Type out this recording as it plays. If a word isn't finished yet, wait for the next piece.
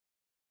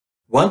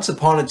Once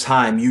upon a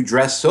time, you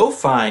dressed so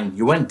fine,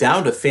 you went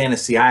down to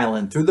Fantasy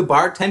Island, threw the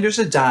bartenders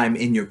a dime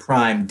in your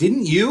prime,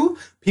 didn't you?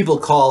 People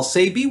call,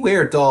 say,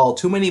 beware, doll,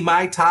 too many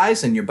Mai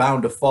Tais and you're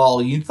bound to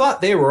fall. You thought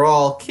they were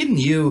all kidding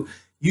you.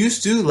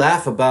 Used to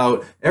laugh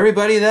about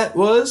everybody that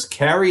was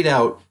carried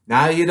out.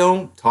 Now you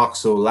don't talk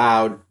so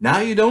loud. Now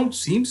you don't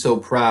seem so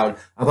proud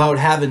about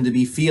having to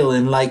be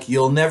feeling like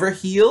you'll never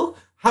heal.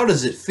 How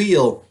does it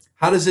feel?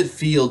 How does it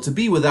feel to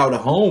be without a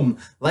home,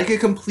 like a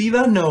complete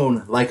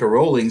unknown, like a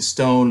rolling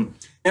stone?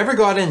 Never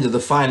got into the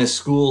finest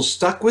schools,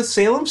 stuck with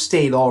Salem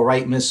State, all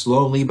right, Miss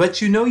Lonely,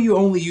 but you know you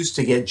only used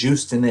to get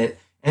juiced in it,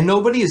 and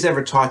nobody has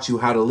ever taught you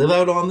how to live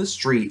out on the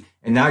street,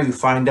 and now you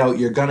find out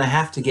you're gonna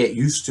have to get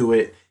used to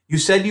it. You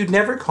said you'd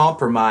never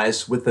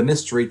compromise with the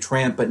mystery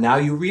tramp, but now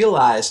you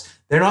realize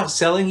they're not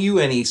selling you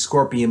any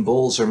scorpion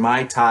bowls or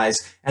Mai Tais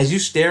as you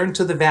stare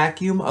into the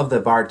vacuum of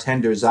the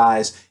bartender's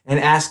eyes and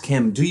ask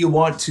him, do you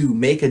want to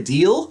make a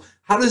deal?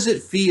 How does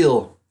it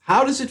feel?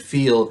 How does it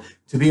feel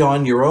to be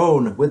on your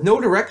own with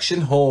no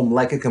direction home,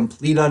 like a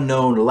complete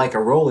unknown, like a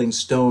rolling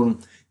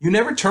stone? You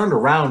never turned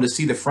around to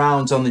see the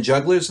frowns on the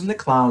jugglers and the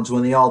clowns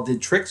when they all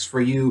did tricks for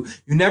you.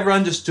 You never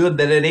understood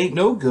that it ain't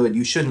no good.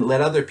 You shouldn't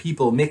let other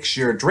people mix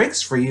your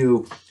drinks for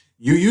you.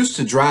 You used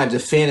to drive to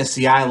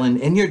Fantasy Island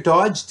in your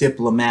Dodge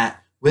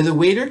Diplomat, where the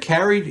waiter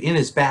carried in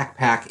his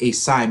backpack a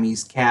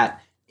Siamese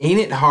cat. Ain't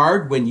it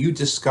hard when you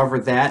discover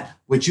that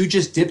what you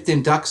just dipped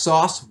in duck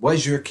sauce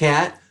was your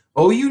cat?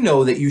 Oh, you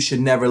know that you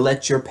should never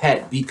let your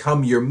pet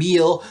become your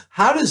meal.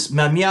 How does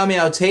my meow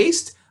meow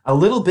taste? A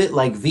little bit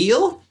like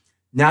veal?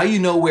 Now you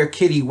know where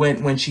Kitty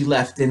went when she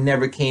left and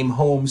never came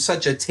home.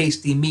 Such a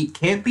tasty meat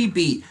can't be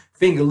beat.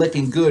 Finger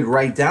licking good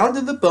right down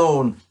to the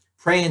bone.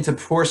 Praying to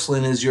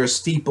porcelain is your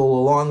steeple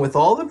along with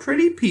all the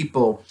pretty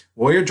people.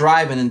 While you're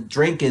driving and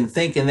drinking,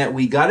 thinking that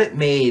we got it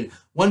made.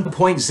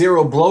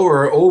 1.0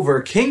 blower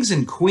over kings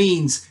and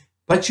queens.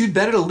 But you'd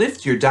better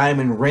lift your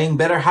diamond ring.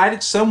 Better hide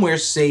it somewhere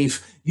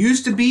safe.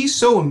 Used to be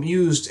so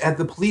amused at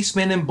the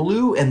policeman in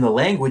blue and the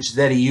language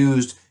that he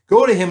used.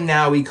 Go to him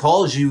now, he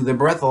calls you the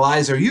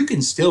breathalyzer, you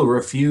can still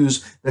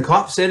refuse. The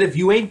cop said if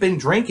you ain't been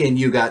drinking,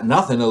 you got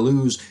nothing to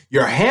lose.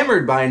 You're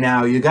hammered by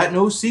now, you got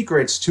no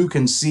secrets to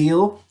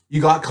conceal. You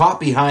got caught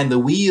behind the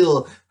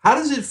wheel. How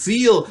does it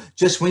feel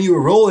just when you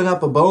were rolling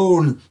up a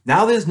bone?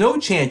 Now there's no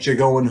chance you're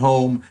going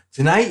home.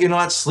 Tonight you're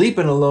not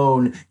sleeping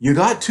alone. You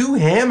got too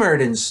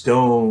hammered and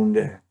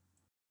stoned.